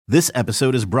This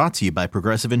episode is brought to you by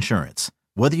Progressive Insurance.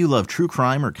 Whether you love true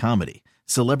crime or comedy,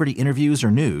 celebrity interviews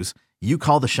or news, you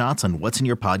call the shots on what's in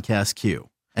your podcast queue.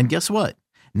 And guess what?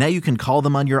 Now you can call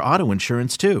them on your auto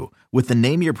insurance too with the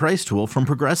Name Your Price tool from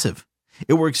Progressive.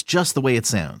 It works just the way it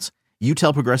sounds. You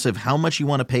tell Progressive how much you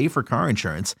want to pay for car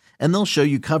insurance, and they'll show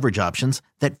you coverage options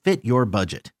that fit your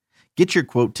budget. Get your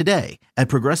quote today at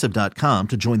Progressive.com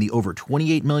to join the over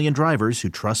 28 million drivers who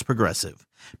trust Progressive.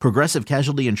 Progressive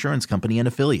Casualty Insurance Company and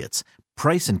Affiliates.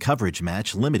 Price and coverage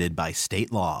match limited by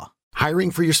state law. Hiring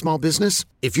for your small business?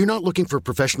 If you're not looking for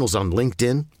professionals on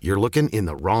LinkedIn, you're looking in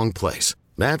the wrong place.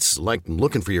 That's like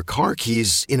looking for your car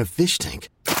keys in a fish tank.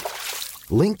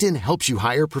 LinkedIn helps you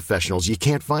hire professionals you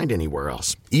can't find anywhere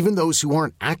else, even those who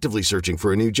aren't actively searching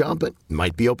for a new job but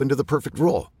might be open to the perfect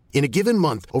role. In a given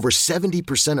month, over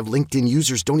 70% of LinkedIn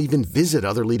users don't even visit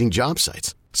other leading job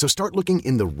sites. So start looking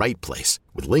in the right place.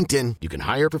 With LinkedIn, you can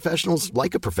hire professionals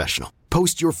like a professional.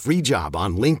 Post your free job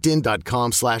on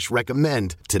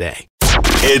linkedin.com/recommend today.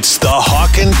 It's the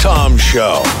Hawk and Tom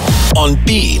Show on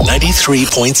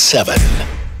B93.7.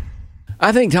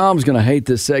 I think Tom's going to hate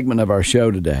this segment of our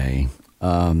show today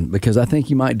because I think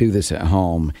you might do this at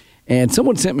home. And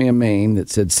someone sent me a meme that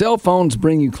said, cell phones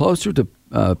bring you closer to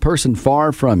a person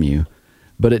far from you,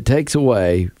 but it takes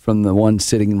away from the one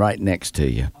sitting right next to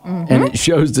you. Mm-hmm. And it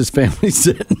shows this family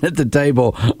sitting at the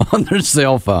table on their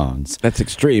cell phones. That's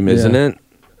extreme, isn't it?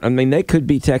 I mean, they could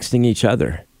be texting each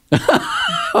other.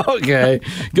 Okay,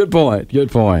 good point.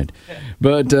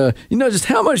 But, just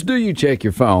how much do you check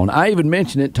your phone? I even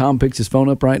mentioned it. Tom picks his phone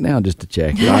up right now just to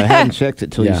check it. I hadn't checked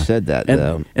it till you said that,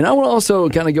 though. And I want to also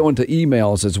kind of go into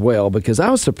emails as well, because I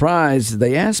was surprised.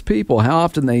 They asked people how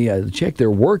often they check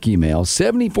their work emails.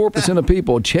 74% of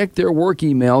people check their work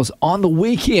emails on the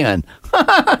weekend.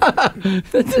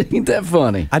 Ain't that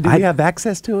funny? Do you have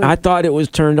access to it? I thought it was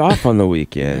turned off on the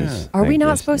weekends. Are we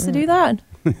not supposed to do that?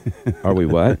 Are we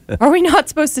what? Are we not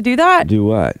supposed to do that? Do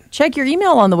what? Check your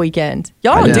email on the weekend.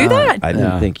 Y'all don't do that. I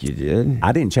didn't think you did.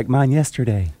 I didn't check mine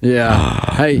yesterday.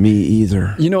 Yeah. Hey, me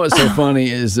either. You know what's so funny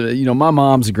is, my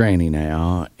mom's a granny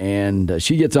now, and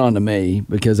she gets on to me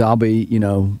because I'll be,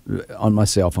 on my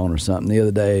cell phone or something. The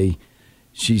other day,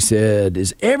 she said,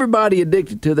 "Is everybody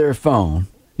addicted to their phone?"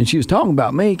 And she was talking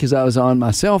about me because I was on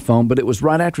my cell phone, but it was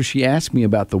right after she asked me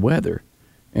about the weather.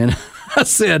 And I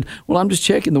said, "Well, I'm just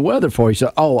checking the weather for you." She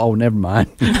said, oh, never mind.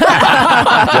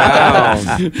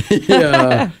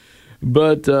 Yeah.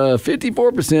 But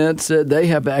 54% said they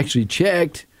have actually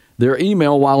checked their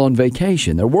email while on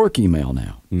vacation, their work email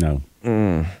now. No.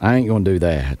 I ain't going to do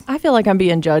that. I feel like I'm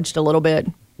being judged a little bit.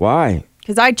 Why?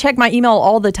 Because I check my email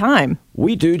all the time.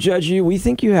 We do judge you. We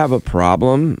think you have a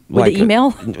problem. With the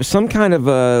email? Some kind of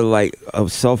a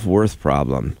self-worth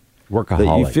problem. Workaholic.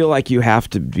 That you feel like you have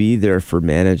to be there for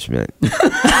management. But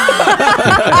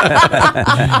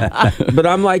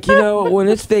I'm like, when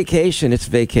it's vacation, it's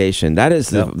vacation. That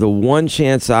is the one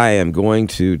chance I am going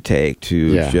to take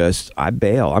to I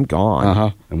bail. I'm gone.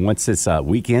 Uh-huh. And once it's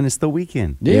weekend, it's the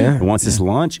weekend. Yeah. And once it's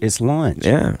lunch, it's lunch.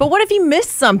 Yeah. But what if you miss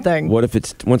something? What if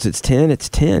once it's 10, it's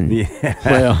 10? Yeah.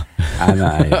 Well, I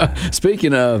know.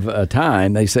 Speaking of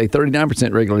time, they say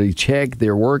 39% regularly check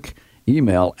their work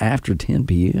email after 10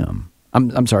 p.m.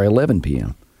 I'm sorry, 11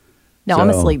 p.m. No,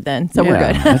 I'm asleep then, so we're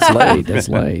good. That's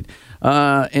late.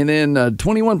 And then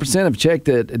 21% have checked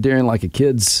it during like a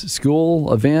kid's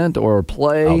school event or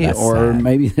play, or sad.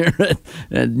 maybe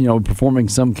they're performing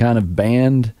some kind of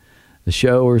band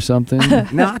show or something.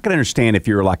 Now, I can understand if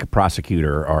you're like a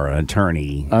prosecutor or an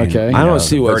attorney. Okay. I don't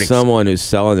see what someone who's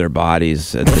selling their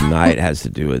bodies at the night has to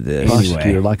do with this.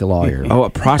 Prosecutor, like a lawyer. Oh, a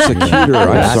prosecutor.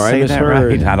 I'm sorry, I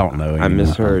misheard. Right? I don't know. I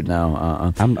misheard. No,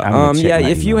 I'm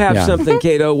if you have something,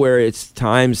 Cato, where it's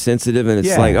time sensitive and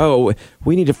it's like,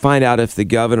 we need to find out if the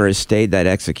governor has stayed that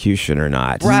execution or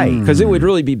not. Right. Because it would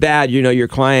really be bad, your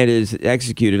client is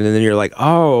executed, and then you're like,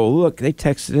 oh, look, they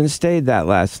texted and stayed that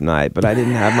last night, but I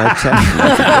didn't have my text.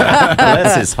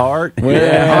 Bless his heart.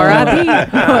 R.I.P.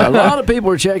 A lot of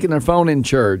people are checking their phone in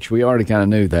church. We already kind of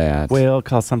knew that. Well,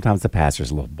 because sometimes the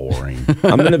pastor's a little boring.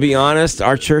 I'm going to be honest.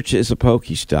 Our church is a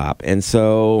Pokestop, and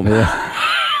so...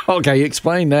 Okay,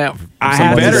 explain that. I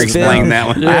have to explain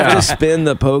that one. I have to spin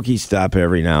the Pokestop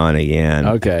every now and again.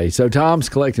 Okay, so Tom's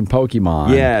collecting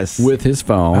Pokemon. Yes. With his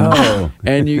phone. Oh.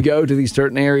 And you go to these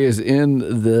certain areas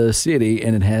in the city,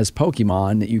 and it has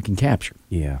Pokemon that you can capture.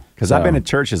 Yeah, because I've been to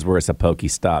churches where it's a pokey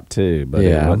stop too.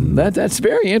 But that's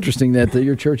very interesting that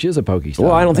your church is a pokey stop.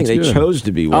 Well, I don't think That's they good. chose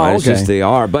to be one. It's just they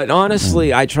are. But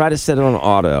honestly, I try to set it on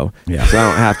auto, so I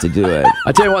don't have to do it.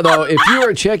 I tell you what, though, if you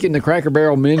are checking the Cracker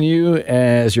Barrel menu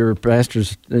as your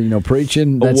pastor's,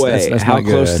 preaching, that's how not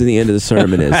close good. to the end of the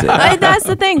sermon is it? That's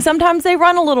the thing. Sometimes they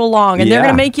run a little long, and they're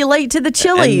going to make you late to the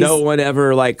Chili's. And no one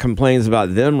ever complains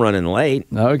about them running late.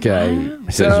 Okay,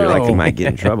 Says you're you might get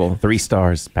in trouble. 3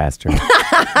 stars, Pastor.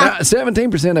 Now,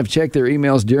 17% have checked their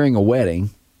emails during a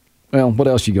wedding. Well, what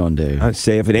else you gonna do? I'd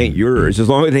say if it ain't yours, as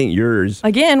long as it ain't yours.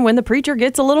 Again, when the preacher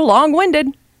gets a little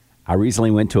long-winded. I recently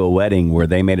went to a wedding where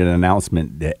they made an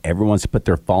announcement that everyone's put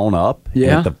their phone up.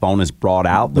 Yeah. And if the phone is brought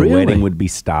out, the Really? wedding would be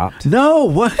stopped. No,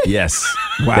 what? Yes.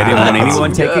 Wow. They didn't want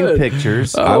anyone taking Good.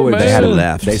 pictures. I would They had have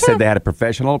left. They said they had a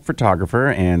professional photographer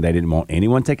and they didn't want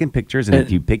anyone taking pictures. And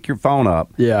if you pick your phone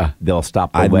up, they'll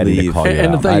stop the I'd wedding to leave. call you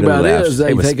And the out. thing I'd have about it left. is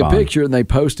they It was take a fun. picture and they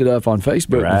post it up on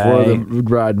Facebook before the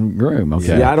bride and groom.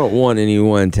 Okay. Yeah, I don't want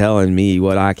anyone telling me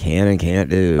what I can and can't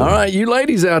do. All right, you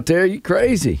ladies out there, you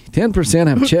crazy. 10%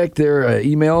 have checked their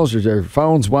emails or their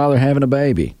phones while they're having a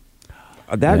baby.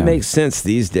 That makes sense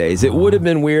these days. It would have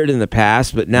been weird in the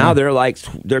past, but now they're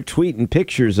they're tweeting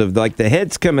pictures of the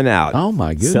heads coming out. Oh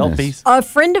my goodness. Selfies. A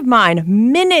friend of mine,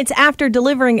 minutes after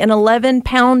delivering an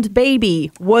 11-pound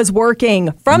baby, was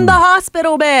working from the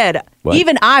hospital bed. What?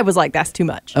 Even I was like, that's too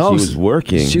much. She was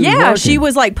working. She was Yeah, working. she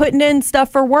was putting in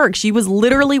stuff for work. She was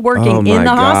literally working oh my in the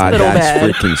God, hospital that's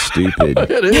bed. freaking stupid.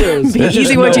 It is. Be There's easy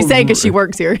just what you no- say because she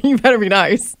works here. You better be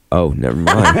nice. Oh, never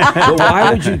mind. But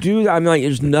why would you do that? I'm like,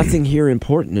 there's nothing here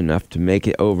important enough to make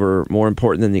it more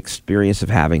important than the experience of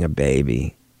having a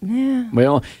baby.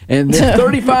 Well, and then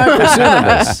 35% of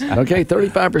us,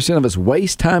 35% of us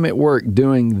waste time at work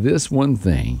doing this one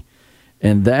thing,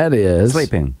 and that is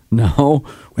Sleeping. No,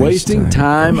 wasting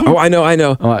time. Oh, I know.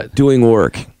 All right. Doing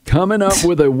work. Coming up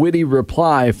with a witty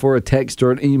reply for a text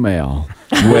or an email.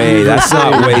 Wait, that's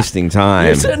not wasting time.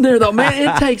 You're sitting there though, man.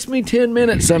 It takes me 10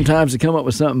 minutes sometimes to come up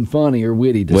with something funny or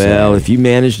witty to say. Well, if you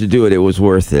managed to do it, it was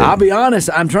worth it. I'll be honest,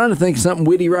 I'm trying to think of something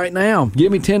witty right now.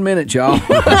 Give me 10 minutes, y'all.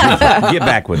 Get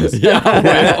back with us.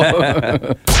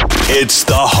 It's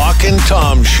the Hawk and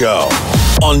Tom Show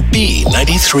on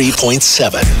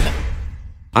B93.7.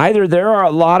 Either there are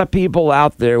a lot of people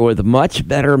out there with much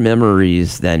better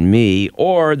memories than me,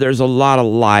 or there's a lot of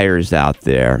liars out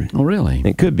there. Oh, really?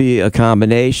 It could be a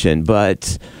combination,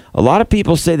 but a lot of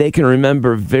people say they can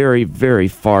remember very, very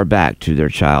far back to their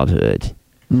childhood.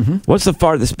 Mm-hmm. What's the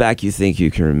farthest back you think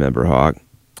you can remember, Hawk?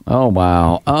 Oh,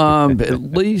 wow. At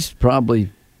least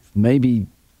probably maybe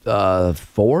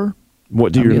 4.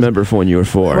 What do you remember from when you were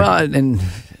 4? Well, and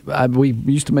we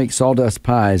used to make sawdust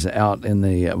pies out in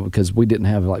the because we didn't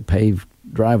have paved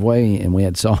driveway and we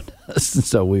had sawdust, and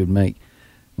so we would make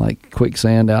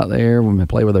quicksand out there when we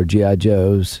play with our G.I.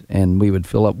 Joes, and we would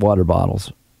fill up water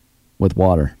bottles with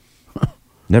water.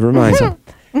 Never mind.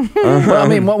 Well, I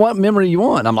mean, what memory you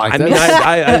want? I'm like, I mean,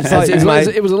 I thought you might...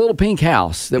 it was a little pink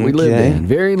house that we lived in,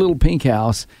 very little pink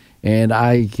house, and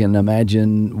I can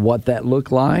imagine what that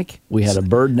looked like. We had a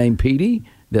bird named Petey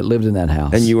that lived in that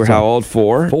house. And you were how old?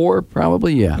 4? 4,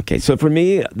 probably, yeah. Okay, so for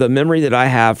me, the memory that I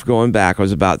have going back, I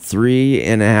was about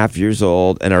 3.5 years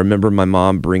old, and I remember my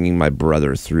mom bringing my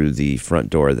brother through the front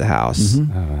door of the house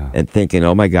and thinking,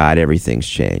 oh my God, everything's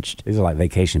changed. These are like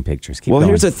vacation pictures. Keep Well,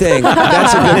 going. here's the thing.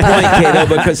 That's a good point, Kato,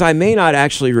 because I may not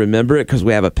actually remember it because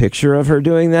we have a picture of her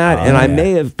doing that, and I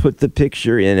may have put the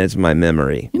picture in as my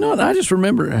memory. You know what? I just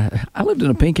remember I lived in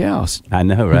a pink house. I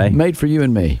know, right? Made for you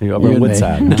and me. You're over on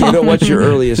Woodside. Kato, what's your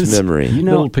earliest memory? You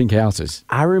know, Little pink houses.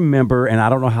 I remember, and I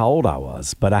don't know how old I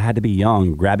was, but I had to be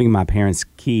young, grabbing my parents'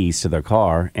 keys to their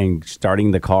car and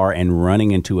starting the car and running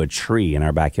into a tree in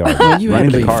our backyard. Well, you had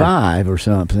Running to the be car. 5 or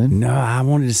something. No, I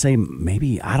wanted to say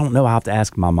maybe, I don't know. I'll have to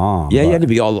ask my mom. Yeah, you but had to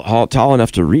be all tall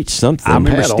enough to reach something. I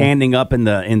remember Pedal. standing up in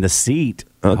the seat,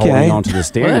 Okay. holding onto the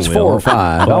steering Well, that's wheel. 4 or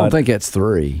 5. I don't But think that's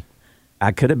 3.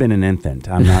 I could have been an infant.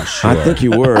 I'm not sure. I think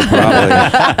you were,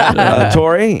 probably.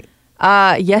 Tori?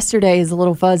 Yesterday is a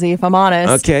little fuzzy, if I'm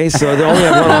honest. Okay, so they only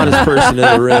have one honest person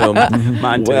in the room.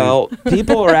 Mine too. Well,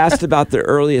 people are asked about their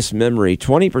earliest memory.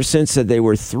 20% said they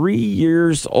were 3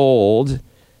 years old.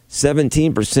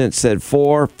 17% said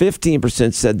 4.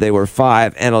 15% said they were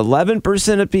 5. And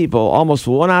 11% of people, almost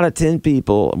 1 out of 10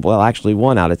 people, well, actually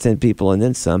 1 out of 10 people and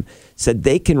then some, said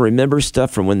they can remember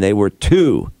stuff from when they were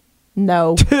 2.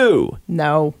 No. 2.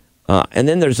 No. And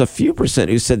then there's a few percent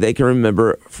who said they can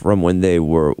remember from when they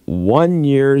were 1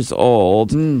 year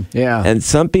old. Yeah. And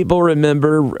some people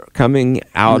remember coming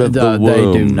out of the womb.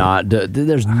 They do not.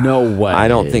 There's no way. I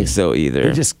don't think so either.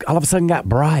 They just all of a sudden got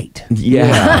bright.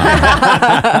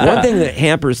 Yeah. One thing that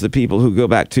hampers the people who go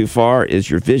back too far is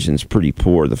your vision's pretty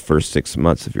poor the first 6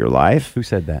 months of your life. Who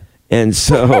said that? And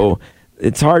so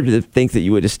it's hard to think that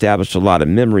you would establish a lot of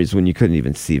memories when you couldn't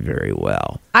even see very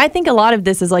well. I think a lot of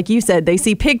this is like you said, they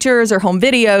see pictures or home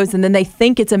videos and then they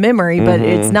think it's a memory, but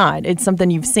it's not. It's something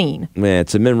you've seen. Man,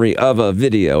 it's a memory of a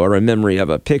video or a memory of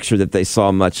a picture that they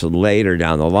saw much later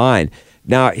down the line.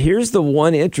 Now, here's the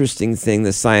one interesting thing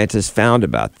the scientists found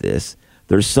about this.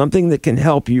 There's something that can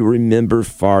help you remember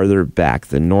farther back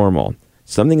than normal.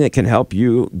 Something that can help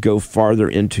you go farther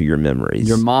into your memories.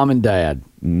 Your mom and dad.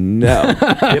 No.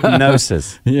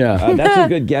 Hypnosis. Yeah. That's a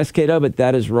good guess, Cato, but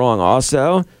that is wrong.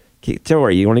 Also,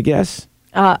 Tori, you want to guess?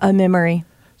 A memory.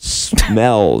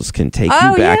 Smells can take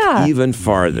you back even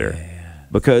farther.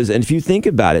 Because, and if you think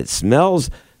about it, smells,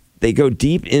 they go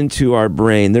deep into our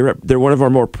brain. They're one of our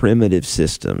more primitive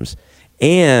systems.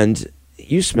 And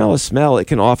you smell a smell, it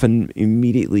can often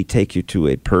immediately take you to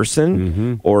a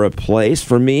person or a place.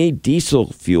 For me,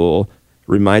 diesel fuel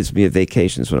reminds me of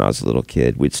vacations when I was a little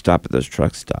kid. We'd stop at those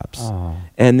truck stops.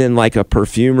 And then like a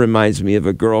perfume reminds me of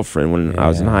a girlfriend when I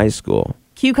was in high school.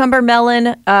 Cucumber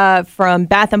melon from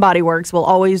Bath & Body Works will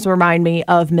always remind me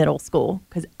of middle school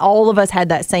because all of us had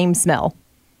that same smell.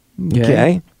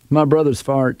 Okay. My brother's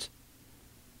farts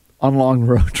on long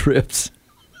road trips.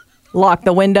 Lock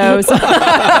the windows.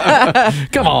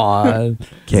 Come on.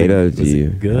 Cato, do you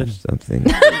good? have something?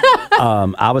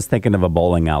 I was thinking of a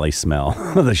bowling alley smell.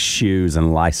 The shoes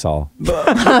and Lysol. Well,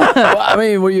 I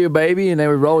mean, were you a baby and they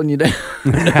were rolling you down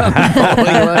the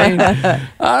bowling lane?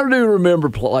 I do remember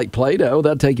like Play-Doh.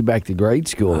 That'd take you back to grade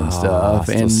school and stuff. I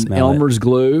still And smell Elmer's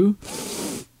glue.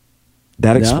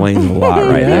 That explains a lot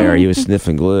right Yeah. there. You were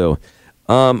sniffing glue.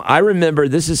 I remember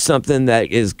this is something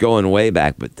that is going way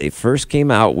back, but they first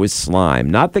came out with slime.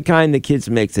 Not the kind the kids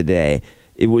make today.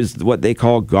 It was what they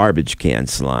call garbage can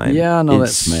slime. Yeah, I know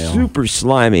it's that smell. Super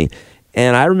slimy.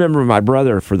 And I remember my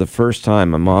brother for the first time,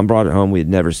 my mom brought it home. We had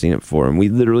never seen it before. And we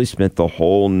literally spent the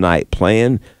whole night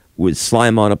playing with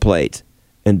slime on a plate.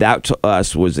 And that to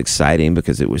us was exciting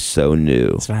because it was so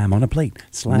new. Slime on a plate.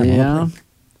 Slime on a Yeah. plate.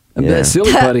 And Yeah. that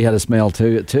Silly Putty had a smell to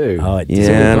it, too. Oh, it did.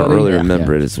 Yeah, I don't really Yeah.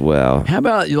 remember it as well. How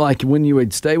about like when you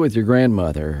would stay with your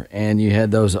grandmother and you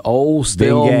had those old,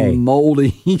 still Bengay.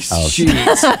 moldy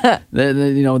sheets? That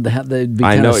you know, they'd be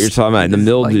I kinda know what you're talking about, the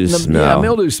mildew smell. Yeah,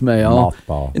 mildew smell.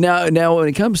 Mothball. Now, when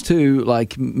it comes to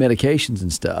like medications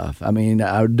and stuff, I mean,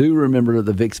 I do remember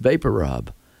the Vicks Vapor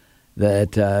Rub.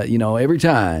 That you know, every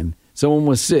time someone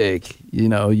was sick, you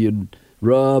know, you'd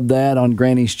rub that on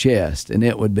Granny's chest, and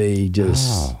it would be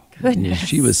just. Goodness.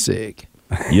 She was sick.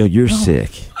 You're sick.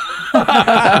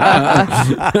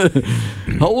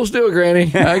 Hold still,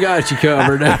 Granny. I got you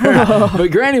covered. But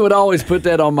Granny would always put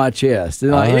that on my chest.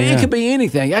 And like, it could be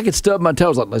anything. I could stub my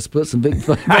toes. Like, let's put some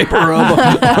Vapor Rub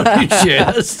on your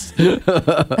chest.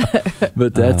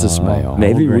 But that's a smell.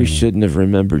 Maybe we Granny. shouldn't have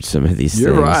remembered some of these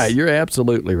You're things. right. You're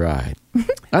absolutely right.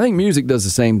 I think music does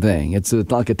the same thing. It's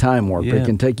like a time warp. Yeah. It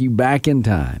can take you back in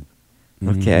time.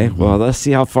 Okay, well, let's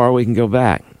see how far we can go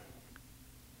back.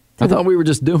 I thought we were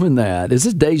just doing that. Is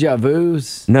this deja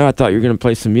vu's? No, I thought you were going to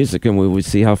play some music and we would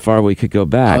see how far we could go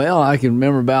back. Well, I can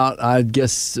remember about, I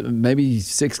guess, maybe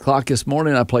 6 o'clock this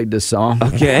morning, I played this song.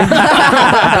 Okay.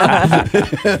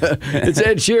 It's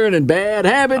Ed Sheeran and Bad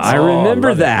Habits. I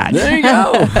remember that. There you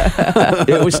go.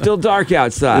 It was still dark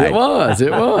outside. It was.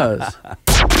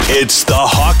 It's the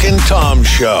Hawk and Tom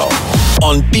Show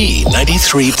on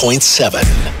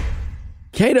B93.7.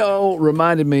 Cato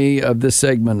reminded me of this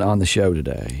segment on the show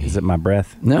today. Is it my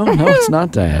breath? No, it's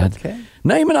not that. Okay.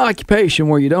 Name an occupation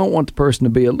where you don't want the person to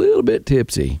be a little bit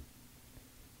tipsy.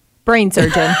 Brain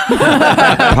surgeon.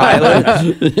 Pilot,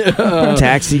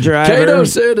 taxi driver. Cato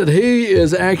said that he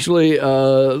is actually a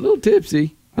little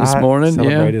tipsy this morning.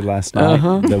 Celebrated last night.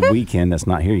 Uh-huh. The weekend that's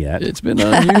not here yet. It's been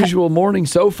an unusual morning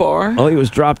so far. Oh, he was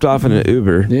dropped off in an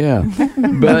Uber. Yeah.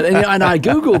 But and I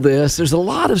Googled this. There's a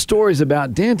lot of stories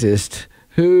about dentists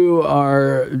who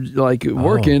are like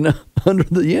working under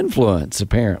the influence,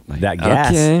 apparently. That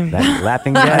gas, Okay. that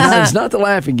laughing No, gas. it's not the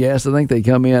laughing gas. I think they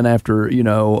come in after,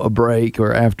 a break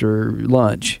or after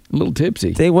lunch, a little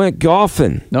tipsy. They went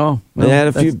golfing. No. They had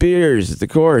a few that's- beers at the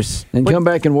course. And come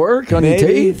back and work on your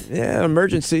teeth? Yeah,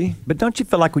 emergency. But don't you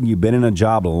feel like when you've been in a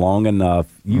job long enough,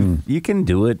 you can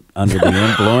do it under the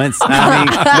influence? I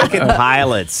mean, look at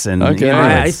pilots and Okay.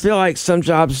 I feel like some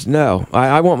jobs, no.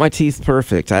 I want my teeth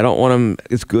perfect. I don't want them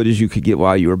as good as you could get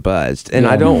while you were buzzed. And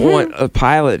I don't want a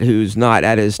pilot who's not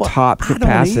at his top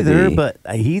capacity. I don't either,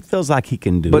 but he feels like he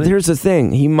can do it. But here's the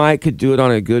thing. He could do it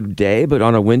on a good day, but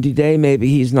on a windy day, maybe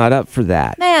he's not up for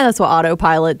that. Nah, that's what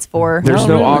autopilot's for. There's Oh,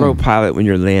 no really? autopilot when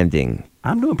you're landing.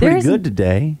 I'm doing pretty There's- good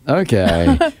today.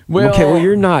 Okay. Well,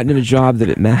 You're not in a job that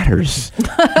it matters.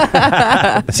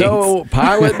 so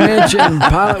pilot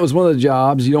was one of the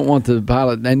jobs. You don't want the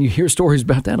pilot, and you hear stories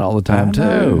about that all the time,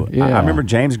 too. Yeah. I remember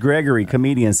James Gregory,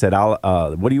 comedian, said,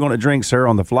 what do you want to drink, sir,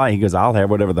 on the flight? He goes, I'll have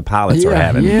whatever the pilots are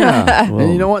having. Yeah.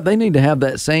 And you know what? They need to have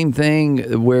that same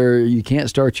thing where you can't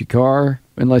start your car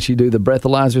unless you do the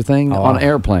breathalyzer thing on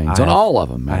airplanes, on all of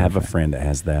them. I have a friend that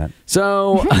has that.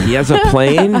 So, He has a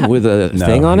plane with a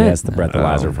thing on he it? has the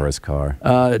breathalyzer for his car.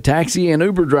 taxi and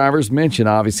Uber drivers mention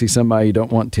obviously somebody you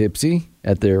don't want tipsy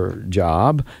at their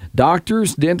job.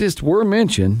 Doctors, dentists were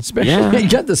mentioned, especially you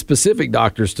got the specific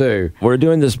doctors too. We're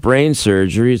doing this brain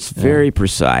surgery. It's very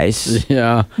precise.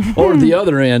 Yeah, or the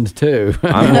other end too.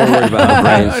 I'm more worried about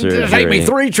brain surgery. It take me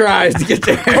 3 tries to get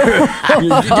there.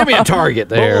 Give me a target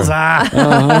there.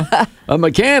 Bullseye. A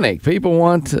mechanic. People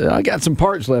want. I got some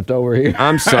parts left over here.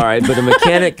 I'm sorry, but a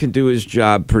mechanic can do his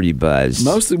job pretty buzzed.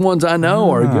 Most of the ones I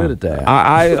know are good at that.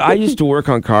 I used to work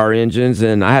on car engines,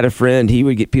 and I had a friend. He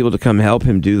would get people to come help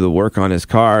him do the work on his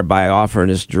car by offering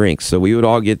us drinks. So we would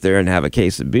all get there and have a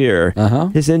case of beer.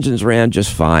 His engines ran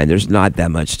just fine. There's not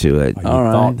that much to it. You All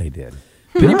right. thought they did.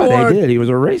 They did. He was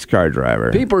a race car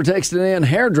driver. People are texting in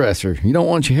hairdresser. You don't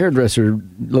want your hairdresser a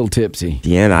little tipsy.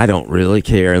 Deanna, I don't really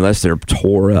care unless they're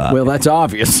tore up. Well, that's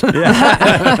obvious.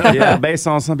 Yeah, based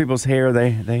on some people's hair,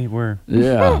 they were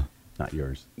Yeah. not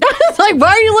yours. It's like,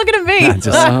 why are you looking at me?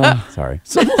 Just sorry.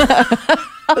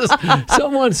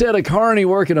 Someone said a carny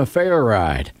working a fair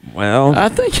ride. Well, I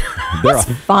think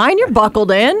Fine, you're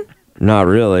buckled in. not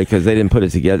really, because they didn't put it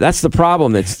together. That's the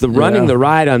problem. It's the running the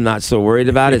ride I'm not so worried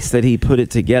about. It's that he put it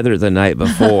together the night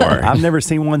before. I've never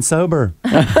seen one sober.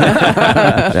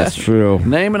 That's true.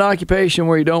 name an occupation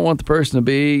where you don't want the person to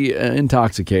be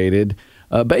intoxicated.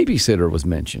 A babysitter was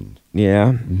mentioned.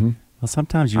 Yeah. Well,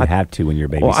 sometimes you have to when you're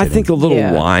babysitting. Well, I think a little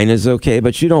Yeah. wine is okay,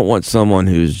 but you don't want someone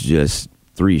who's just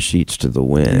 3 sheets to the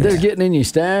wind. They're getting in your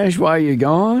stash while you're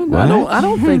gone. I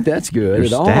don't think that's good Your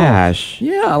at all. stash.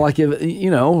 Yeah, like if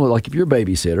you're a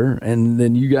babysitter and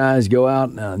then you guys go out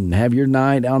and have your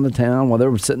night out in the town while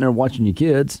they're sitting there watching your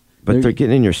kids. But they're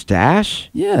getting in your stash?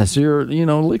 Yes, your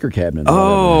liquor cabinet. or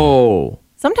Oh.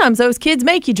 Sometimes those kids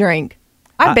make you drink.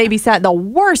 I babysat the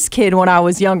worst kid when I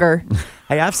was younger.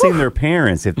 Hey, I've seen their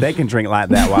parents, if they can drink like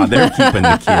that while they're keeping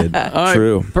the kid. whatever. All right,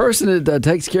 True. person that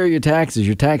takes care of your taxes,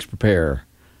 your tax preparer.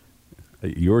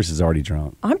 Yours is already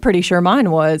drunk. I'm pretty sure mine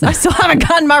was. I still haven't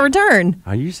gotten my return.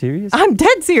 Are you serious? I'm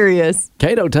dead serious.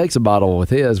 Cato takes a bottle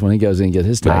with his when he goes in and get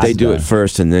his But taxes they do done. it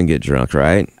first and then get drunk,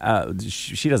 right?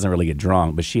 She doesn't really get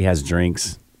drunk, but she has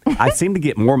drinks. I seem to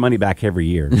get more money back every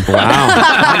year. Wow.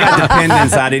 I got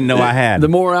dependents I didn't know I had. The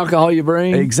more alcohol you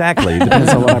bring. Exactly.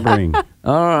 Depends on what I bring. All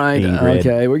right. Ingrid.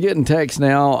 Okay. We're getting texts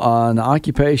now on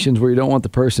occupations where you don't want the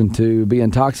person to be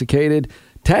intoxicated.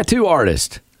 Tattoo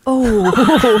artist. I'm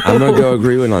going to go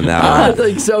agree with on that I one.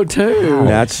 think so too.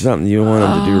 That's something you want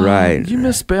them to do right. Did you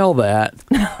misspell that?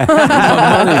 Money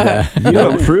back. You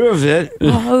approve it.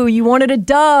 Oh, you wanted a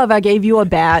dove. I gave you a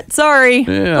bat. Sorry.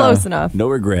 Yeah. Close enough. No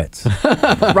regrets.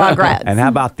 Rugrats. And how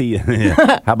about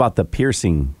the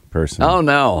piercing person? Oh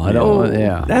no, I don't. Want,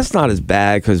 yeah. That's not as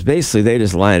bad because basically they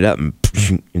just line it up and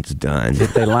it's done.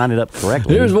 If they line it up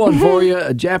correctly. Here's one for you: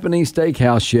 a Japanese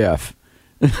steakhouse chef.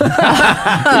 You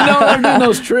know they're doing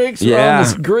those tricks Yeah. on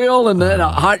this grill, and then a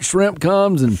hot shrimp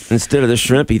comes, and Instead of the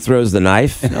shrimp, he throws the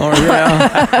knife. or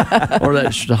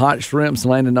that hot shrimp's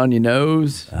landing on your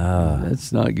nose.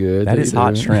 That's not good. That is either.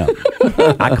 hot shrimp.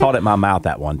 I caught it in my mouth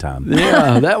that one time.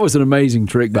 Yeah, that was an amazing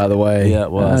trick, by the way. Yeah,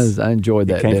 it was. I enjoyed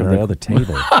that. It came from dinner. the other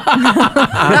table.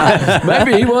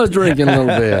 Maybe he was drinking a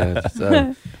little bit.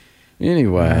 So.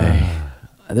 Anyway,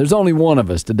 there's only one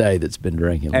of us today that's been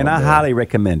drinking. a And I little highly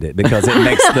recommend it because it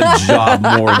makes the job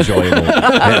more enjoyable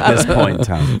at this point in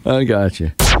time. bit. I got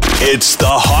you. It's the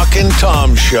Hawk and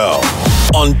Tom Show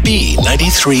on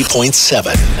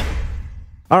B93.7.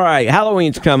 All right,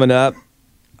 Halloween's coming up.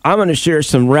 I'm going to share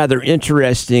some rather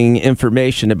interesting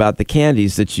information about the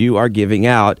candies that you are giving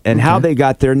out and how they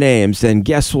got their names. And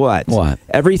guess what? What?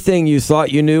 Everything you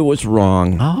thought you knew was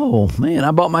wrong. Oh, man,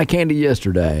 I bought my candy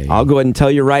yesterday. I'll go ahead and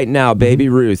tell you right now, Baby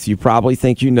Ruth, you probably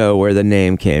think you know where the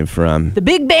name came from. The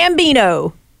Big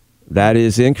Bambino. That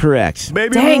is incorrect.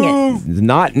 Dang it.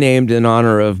 Not named in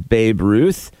honor of Babe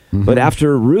Ruth, but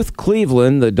after Ruth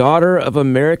Cleveland, the daughter of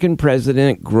American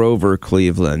President Grover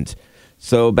Cleveland.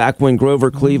 So back when Grover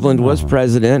Cleveland was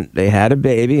president, they had a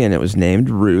baby, and it was named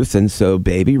Ruth, and so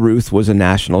Baby Ruth was a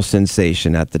national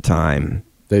sensation at the time.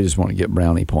 They just want to get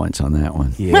brownie points on that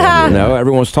one. Yeah. No,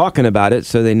 everyone was talking about it,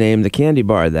 so they named the candy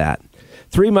bar that.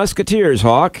 Three Musketeers,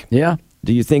 Hawk. Yeah?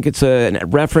 Do you think it's a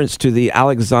reference to the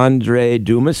Alexandre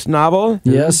Dumas novel?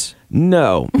 Yes.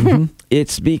 No.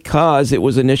 It's because it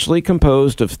was initially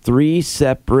composed of three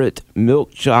separate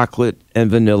milk chocolate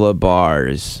and vanilla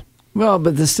bars. Well,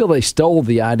 but still, they stole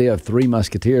the idea of Three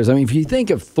Musketeers. I mean, if you think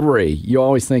of three, you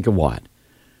always think of what?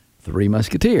 Three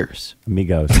Musketeers.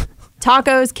 Amigos.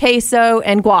 Tacos, queso,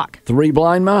 and guac. Three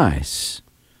Blind Mice.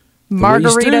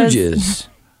 Margaritas. Three Stooges.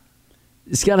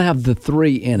 It's got to have the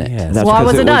three in it. Yeah, That's Well, I 'cause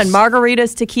wasn't it done. was-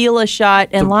 Margaritas, tequila shot,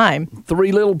 and lime.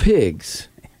 Three Little Pigs.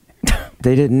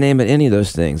 They didn't name it any of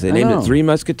those things. They named know. it Three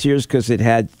Musketeers because it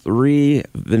had three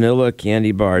vanilla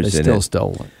candy bars They in still it.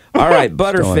 stole it. All right,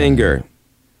 Butterfinger.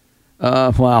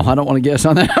 Wow, I don't want to guess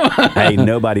on that one. Hey,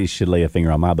 nobody should lay a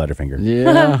finger on my Butterfinger.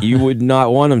 Yeah. You would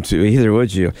not want them to either,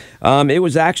 would you? It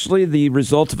was actually the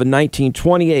result of a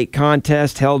 1928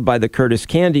 contest held by the Curtis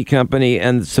Candy Company,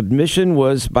 and the submission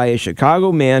was by a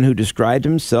Chicago man who described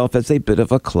himself as a bit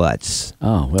of a klutz.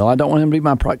 Oh, well, I don't want him to be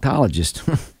my proctologist.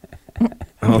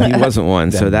 Oh, he wasn't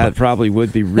one, so that probably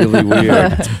would be really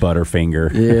weird. It's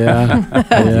Butterfinger. Yeah.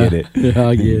 I get it. Yeah,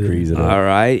 I get it. Agrees it up. All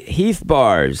right, Heath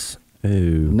bars.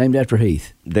 Ooh. Named after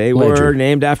Heath. They Ledger. were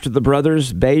named after the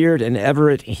brothers Bayard and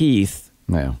Everett Heath.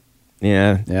 Well,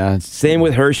 Yeah. yeah. Same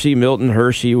with Hershey. Milton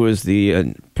Hershey was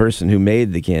the person who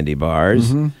made the candy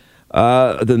bars.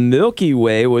 The Milky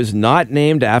Way was not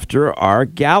named after our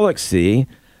galaxy,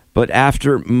 but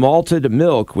after malted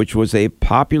milk, which was a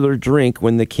popular drink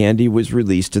when the candy was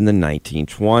released in the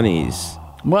 1920s.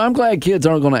 Well, I'm glad kids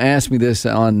aren't going to ask me this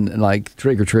on, like,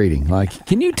 trick-or-treating. Like,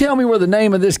 can you tell me where the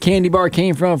name of this candy bar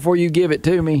came from before you give it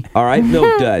to me? All right,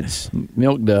 Milk Duds.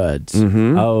 Milk Duds.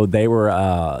 Oh, they were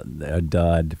a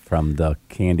dud from the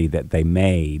candy that they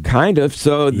made. Kind of.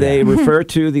 So they refer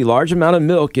to the large amount of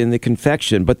milk in the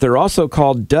confection, but they're also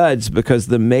called duds because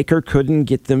the maker couldn't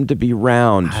get them to be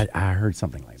round. I heard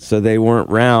something like that. So they weren't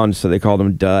round, so they called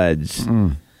them duds.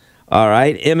 All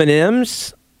right,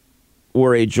 M&M's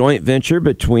were a joint venture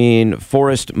between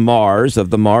Forrest Mars of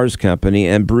the Mars Company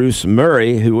and Bruce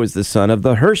Murray, who was the son of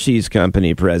the Hershey's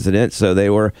Company president. So they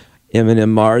were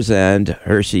M&M Mars and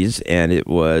Hershey's, and it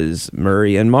was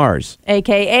Murray and Mars.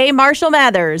 A.K.A. Marshall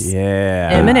Mathers. Yeah.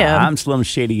 M&M. I'm Slim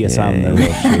Shady. Yes, I'm the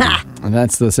little Shady. And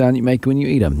that's the sound you make when you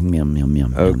eat them. Yum, yum,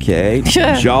 yum. Okay,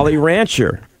 Jolly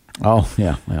Rancher. Oh,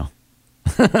 yeah, well.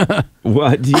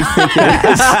 What do you think it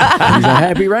is? He's a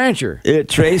happy rancher. It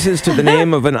traces to the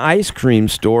name of an ice cream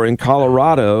store in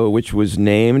Colorado, which was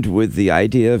named with the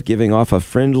idea of giving off a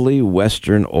friendly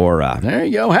Western aura. There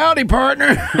you go. Howdy, partner.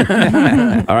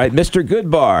 All right, Mr.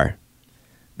 Goodbar.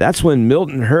 That's when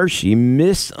Milton Hershey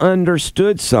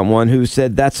misunderstood someone who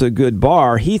said that's a good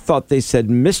bar. He thought they said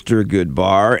Mr.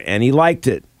 Goodbar, and he liked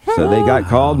it. So they got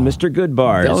called Mr.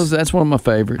 Goodbars. That's one of my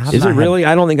favorites. Is it really?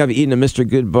 I don't think I've eaten a Mr.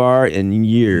 Goodbar in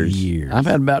years. I've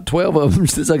had about 12 of them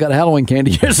since I got Halloween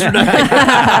candy yesterday.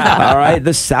 All right,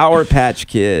 the Sour Patch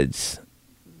Kids.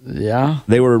 Yeah.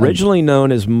 They were originally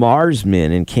known as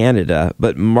Marsmen in Canada,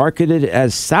 but marketed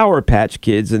as Sour Patch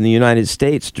Kids in the United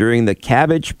States during the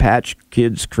Cabbage Patch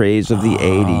Kids craze of the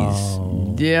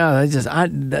 80s. Yeah,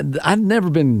 I've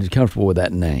never been comfortable with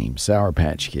that name, Sour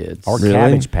Patch Kids. Or Really?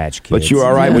 Cabbage Patch Kids. But you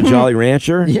all right with Jolly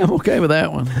Rancher? Yeah, I'm okay with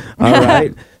that one. All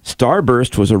right.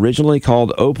 Starburst was originally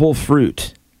called Opal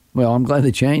Fruit. Well, I'm glad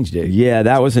they changed it. Yeah,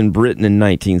 that was in Britain in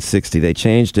 1960. They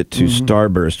changed it to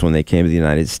Starburst when they came to the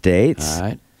United States. All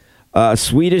right.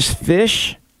 Swedish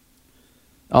Fish.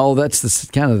 Oh, that's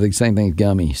kind of the same thing as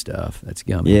gummy stuff. That's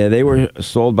gummy. Yeah, they were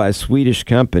sold by a Swedish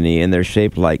company, and they're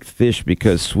shaped like fish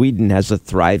because Sweden has a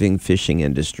thriving fishing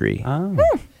industry. Oh.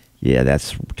 Yeah,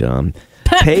 that's dumb.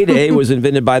 Payday was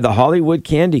invented by the Hollywood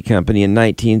Candy Company in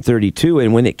 1932,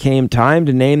 and when it came time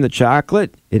to name the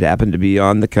chocolate, it happened to be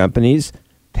on the company's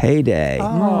payday.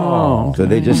 Oh, So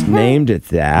they just named it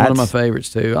that. one of my favorites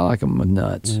too. I like them with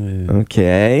nuts.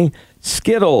 Okay.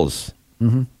 Skittles.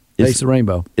 Taste the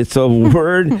rainbow. It's a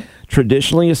word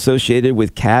traditionally associated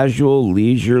with casual,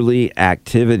 leisurely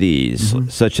activities,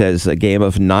 such as a game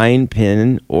of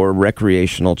 9-pin or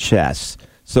recreational chess.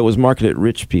 So it was marketed at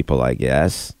rich people, I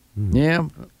guess. Yeah,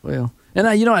 well, and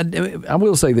I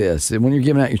will say this: when you're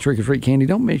giving out your trick or treat candy,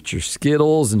 don't mix your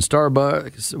Skittles and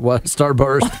Starburst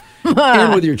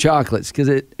in with your chocolates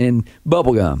and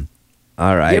bubble gum.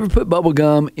 All right. You ever put bubble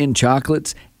gum in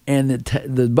chocolates and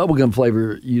the bubble gum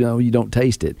flavor? You don't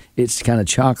taste it. It's kind of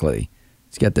chocolatey.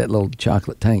 It's got that little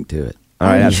chocolate tank to it. All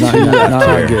right, that's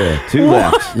not good. 2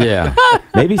 left. Yeah.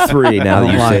 Maybe 3 now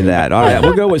that you say it. that. All right,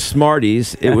 we'll go with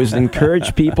Smarties. It was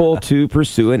encourage people to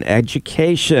pursue an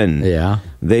education. Yeah.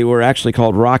 They were actually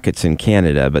called Rockets in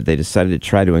Canada, but they decided to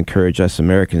try to encourage us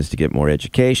Americans to get more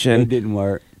education. It didn't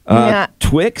work. Yeah.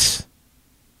 Twix,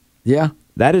 Yeah.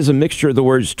 that is a mixture of the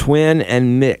words twin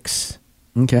and mix.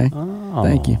 Okay. Oh.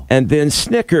 Thank you. And then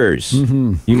Snickers.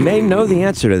 You may know the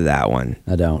answer to that one,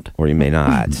 I don't. or you may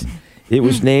not. It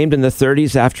was named in the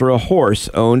 30s after a horse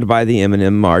owned by the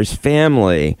M&M Mars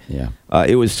family. Yeah.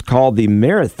 It was called the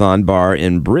Marathon Bar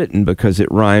in Britain because it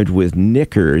rhymed with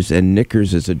knickers, and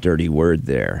knickers is a dirty word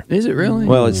there. Is it really?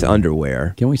 Well, it's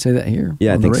underwear. Can we say that here?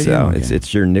 Yeah, I on the think so. radio? Okay.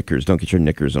 It's your knickers. Don't get your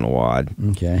knickers on a wad.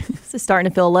 Okay. This is starting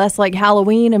to feel less like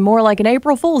Halloween and more like an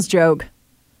April Fool's joke.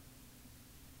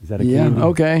 Is that a Yeah. candy?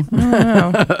 Okay.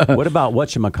 What about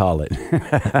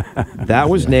whatchamacallit? That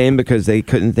was named because they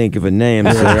couldn't think of a name,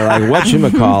 so they're like,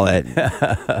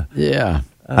 whatchamacallit? Yeah.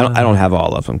 I don't have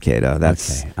all of them, Cato.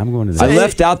 That's Okay, I'm going to I that.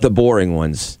 left out the boring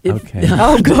ones. Okay.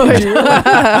 Oh, good.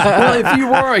 Well, if you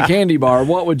were a candy bar,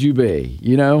 what would you be?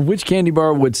 Which candy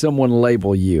bar would someone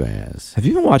label you as? Have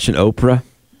you been watching Oprah?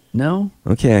 No.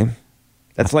 Okay.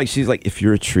 That's like, she's like, if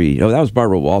you're a tree. Oh, that was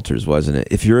Barbara Walters, wasn't it?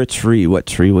 If you're a tree, what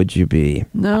tree would you be?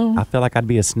 No. I feel like I'd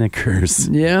be a Snickers.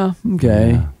 Yeah.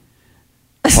 Okay. Yeah.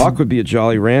 Hawk would be a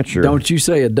Jolly Rancher. Don't you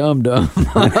say a dum-dum for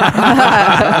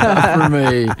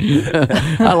me.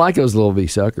 I like those little V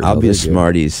suckers. I'll be They're a good.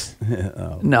 Smarties.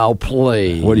 No,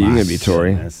 please. What are you going to be,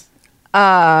 Tori? Yes.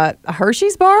 A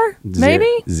Hershey's bar, maybe?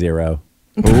 Zero.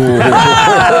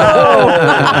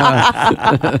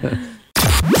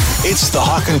 It's the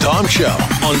Hawk and Tom Show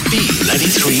on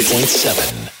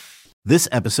B93.7. This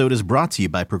episode is brought to you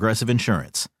by Progressive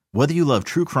Insurance. Whether you love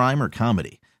true crime or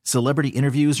comedy, celebrity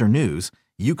interviews or news,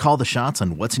 you call the shots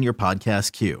on what's in your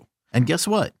podcast queue. And guess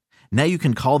what? Now you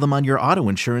can call them on your auto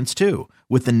insurance too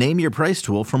with the Name Your Price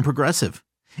tool from Progressive.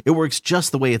 It works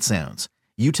just the way it sounds.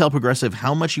 You tell Progressive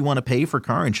how much you want to pay for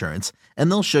car insurance, and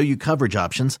they'll show you coverage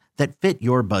options that fit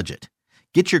your budget.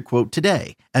 Get your quote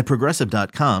today at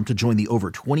Progressive.com to join the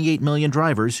over 28 million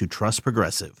drivers who trust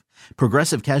Progressive.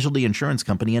 Progressive Casualty Insurance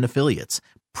Company and Affiliates.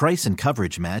 Price and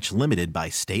coverage match limited by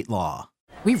state law.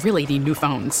 We really need new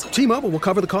phones. T-Mobile will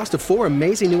cover the cost of 4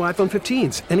 amazing new iPhone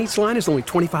 15s, and each line is only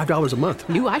 $25 a month.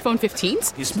 New iPhone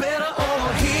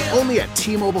 15s? Only at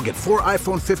T-Mobile, get 4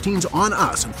 iPhone 15s on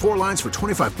us and 4 lines for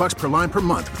 $25 per line per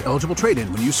month with eligible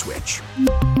trade-in when you switch.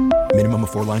 Minimum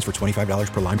of 4 lines for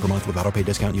 $25 per line per month with autopay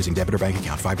discount using debit or bank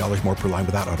account. $5 more per line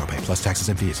without autopay, plus taxes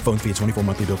and fees. Phone fee at 24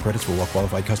 monthly bill credits for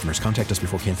well-qualified customers. Contact us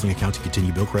before canceling account to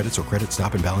continue bill credits or credit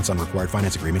stop and balance on required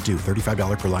finance agreement due.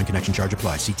 $35 per line connection charge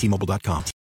applies. See T-Mobile.com.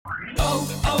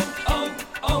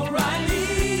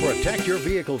 Protect your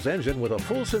vehicle's engine with a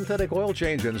full synthetic oil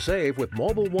change and save with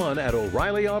Mobil 1 at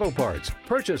O'Reilly Auto Parts.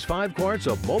 Purchase 5 quarts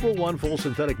of Mobil 1 full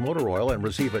synthetic motor oil and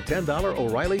receive a $10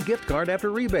 O'Reilly gift card after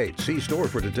rebate. See store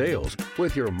for details.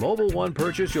 With your Mobil 1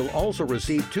 purchase, you'll also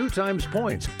receive 2 times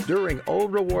points during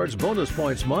Old Rewards Bonus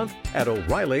Points Month at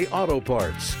O'Reilly Auto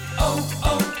Parts.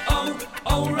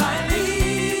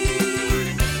 O'Reilly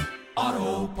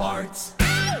Auto Parts.